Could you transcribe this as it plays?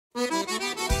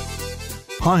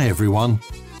Hi everyone.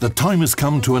 The time has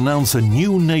come to announce a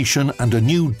new nation and a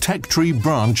new tech tree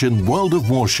branch in World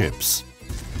of Warships.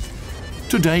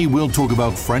 Today we'll talk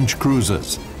about French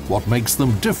cruisers, what makes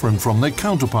them different from their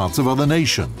counterparts of other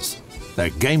nations,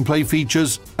 their gameplay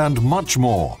features, and much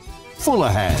more. Full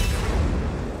ahead!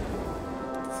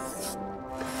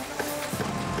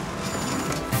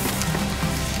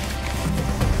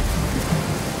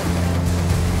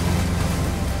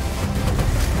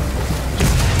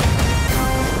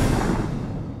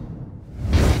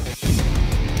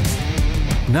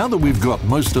 Now that we've got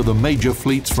most of the major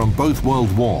fleets from both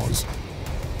world wars,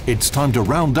 it's time to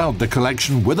round out the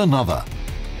collection with another.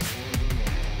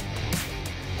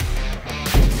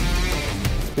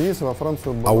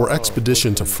 Our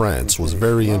expedition to France was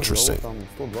very interesting.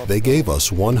 They gave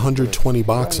us 120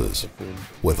 boxes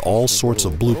with all sorts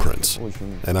of blueprints,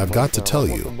 and I've got to tell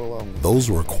you, those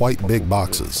were quite big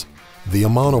boxes. The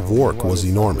amount of work was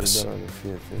enormous.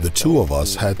 The two of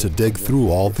us had to dig through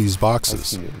all these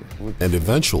boxes, and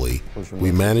eventually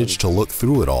we managed to look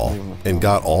through it all and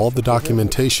got all the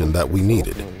documentation that we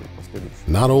needed,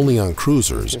 not only on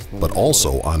cruisers, but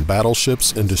also on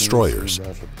battleships and destroyers.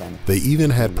 They even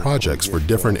had projects for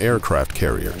different aircraft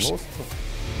carriers.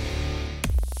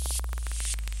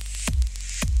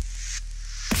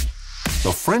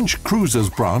 The French cruisers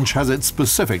branch has its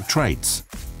specific traits.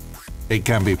 It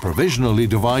can be provisionally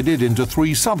divided into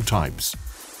 3 subtypes,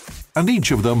 and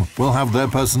each of them will have their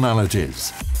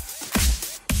personalities.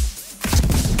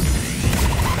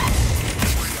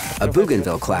 A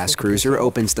Bougainville-class cruiser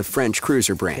opens the French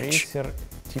cruiser branch.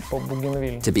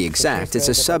 To be exact, it's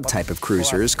a subtype of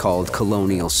cruisers called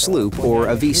colonial sloop or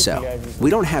aviso. We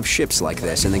don't have ships like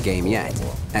this in the game yet.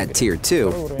 At Tier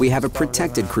 2, we have a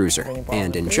protected cruiser,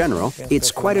 and in general,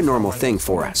 it's quite a normal thing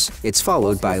for us. It's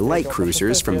followed by light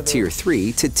cruisers from Tier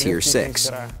 3 to Tier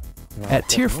 6. At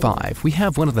Tier 5, we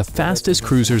have one of the fastest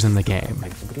cruisers in the game,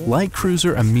 light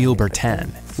cruiser Emile Bertin,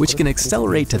 which can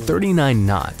accelerate to 39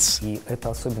 knots.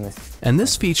 And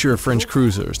this feature of French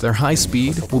cruisers, their high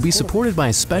speed, will be supported by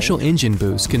a special engine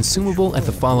boost consumable at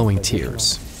the following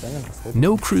tiers.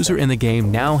 No cruiser in the game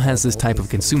now has this type of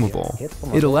consumable.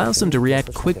 It allows them to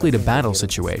react quickly to battle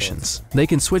situations. They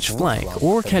can switch flank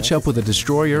or catch up with a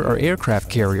destroyer or aircraft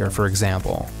carrier, for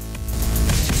example.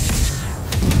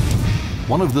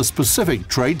 One of the specific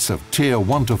traits of Tier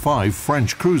 1 to 5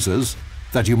 French cruisers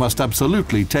that you must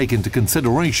absolutely take into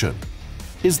consideration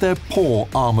is their poor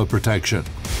armor protection.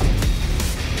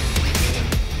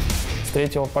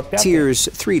 Tiers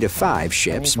 3 to 5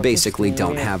 ships basically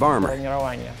don't have armor.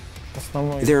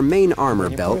 Their main armor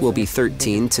belt will be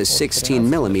 13 to 16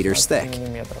 millimeters thick.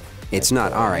 It's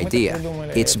not our idea.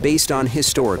 It's based on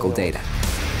historical data.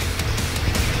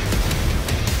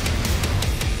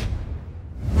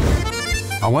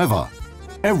 However,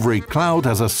 every cloud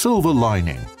has a silver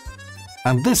lining,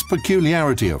 and this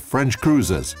peculiarity of French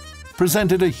cruisers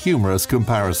presented a humorous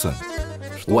comparison.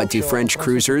 What do French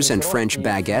cruisers and French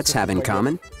baguettes have in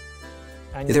common?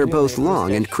 They're both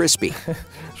long and crispy.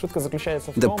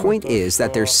 The point is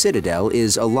that their citadel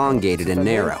is elongated and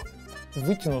narrow,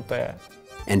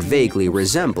 and vaguely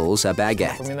resembles a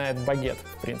baguette.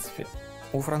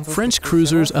 French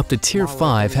cruisers up to Tier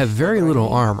 5 have very little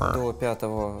armor,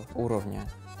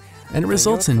 and it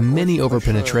results in many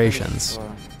overpenetrations.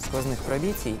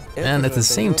 And at the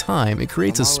same time, it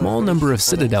creates a small number of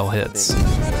citadel hits.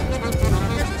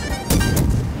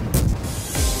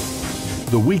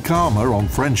 The weak armor on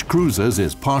French cruisers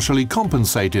is partially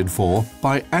compensated for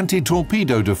by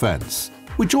anti-torpedo defense,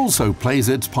 which also plays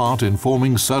its part in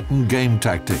forming certain game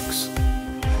tactics.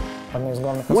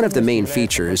 One of the main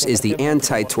features is the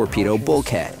anti-torpedo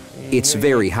bulkhead. It's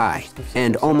very high,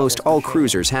 and almost all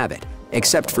cruisers have it,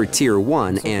 except for Tier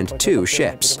 1 and 2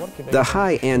 ships. The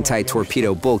high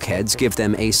anti-torpedo bulkheads give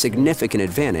them a significant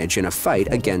advantage in a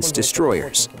fight against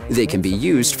destroyers. They can be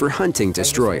used for hunting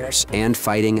destroyers and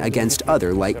fighting against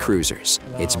other light cruisers.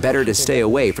 It's better to stay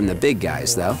away from the big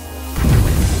guys, though.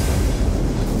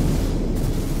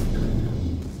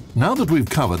 Now that we've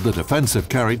covered the defensive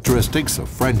characteristics of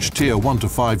French Tier 1 to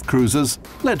 5 cruisers,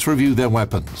 let's review their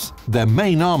weapons. Their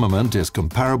main armament is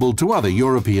comparable to other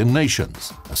European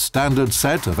nations, a standard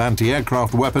set of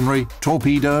anti-aircraft weaponry,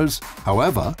 torpedoes.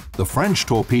 However, the French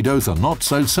torpedoes are not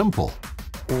so simple.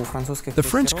 The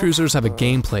French cruisers have a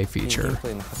gameplay feature.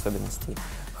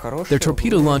 Their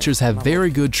torpedo launchers have very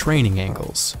good training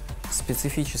angles.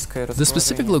 The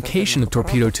specific location of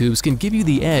torpedo tubes can give you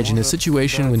the edge in a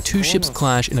situation when 2 ships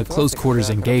clash in a close-quarters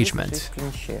engagement.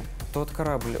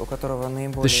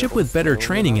 The ship with better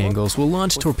training angles will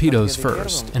launch torpedoes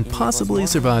first and possibly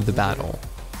survive the battle.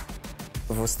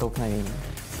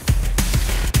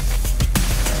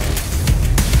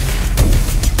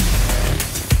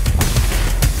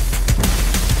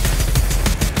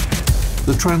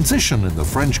 The transition in the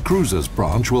French cruisers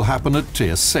branch will happen at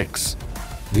Tier 6.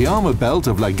 The armor belt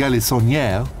of La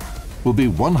Galissonière will be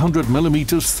 100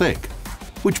 millimeters thick,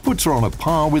 which puts her on a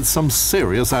par with some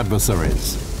serious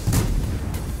adversaries.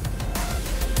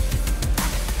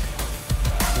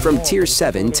 From Tier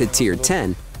 7 to Tier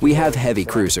 10, we have heavy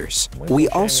cruisers. We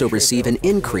also receive an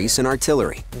increase in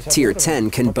artillery. Tier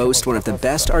 10 can boast one of the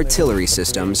best artillery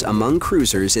systems among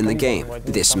cruisers in the game.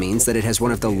 This means that it has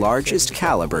one of the largest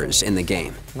calibers in the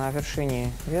game.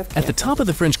 At the top of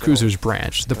the French cruisers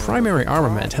branch, the primary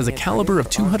armament has a caliber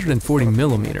of 240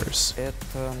 millimeters.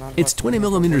 It's 20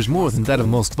 millimeters more than that of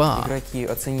Moskva.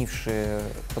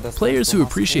 Players who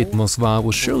appreciate Moskva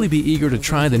will surely be eager to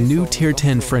try the new Tier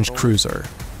 10 French cruiser.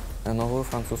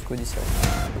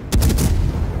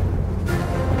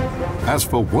 As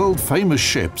for world-famous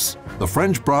ships, the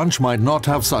French branch might not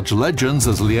have such legends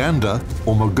as Leander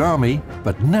or Mogami,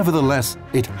 but nevertheless,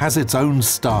 it has its own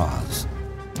stars.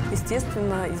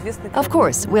 Of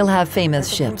course, we'll have famous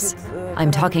ships.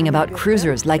 I'm talking about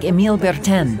cruisers like Émile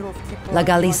Bertin, La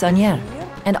Galissonière,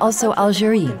 and also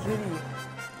Algérie.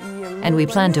 And we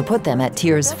plan to put them at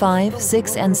tiers 5,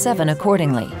 6, and 7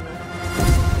 accordingly.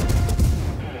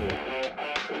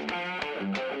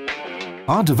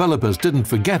 Our developers didn't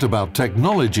forget about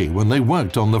technology when they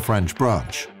worked on the French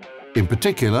branch. In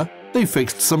particular, they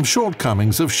fixed some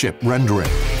shortcomings of ship rendering.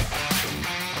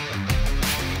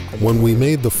 When we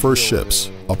made the first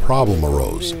ships, a problem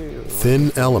arose.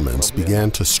 Thin elements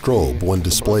began to strobe when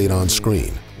displayed on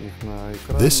screen.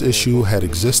 This issue had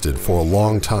existed for a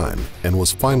long time and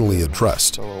was finally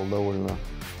addressed.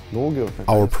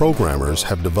 Our programmers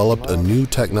have developed a new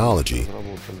technology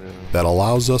that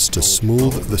allows us to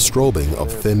smooth the strobing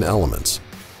of thin elements.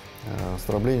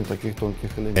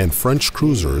 And French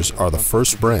cruisers are the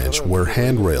first branch where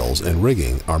handrails and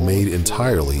rigging are made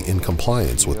entirely in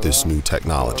compliance with this new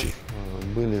technology.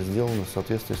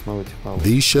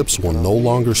 These ships will no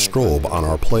longer strobe on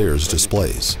our players'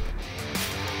 displays.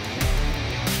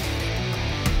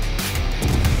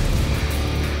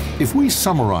 If we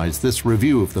summarize this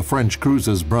review of the French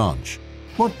cruisers branch,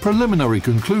 what preliminary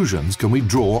conclusions can we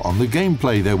draw on the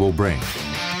gameplay they will bring?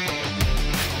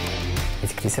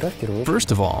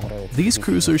 First of all, these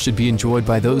cruisers should be enjoyed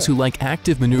by those who like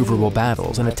active maneuverable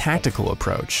battles and a tactical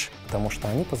approach,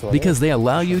 because they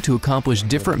allow you to accomplish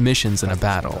different missions in a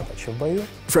battle.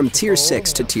 From Tier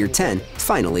 6 to Tier 10,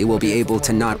 finally we'll be able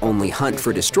to not only hunt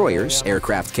for destroyers,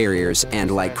 aircraft carriers,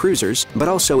 and light cruisers, but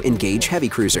also engage heavy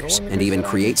cruisers, and even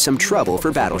create some trouble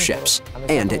for battleships.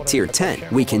 And at Tier 10,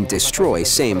 we can destroy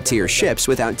same-tier ships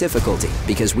without difficulty,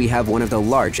 because we have one of the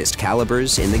largest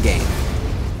calibers in the game.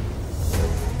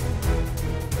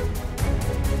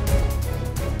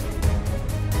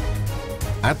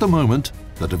 At the moment,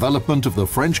 the development of the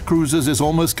French cruisers is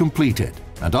almost completed,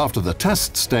 and after the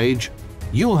test stage,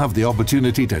 you'll have the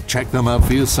opportunity to check them out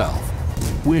for yourself.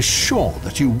 We're sure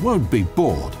that you won't be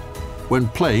bored when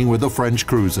playing with the French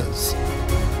cruisers.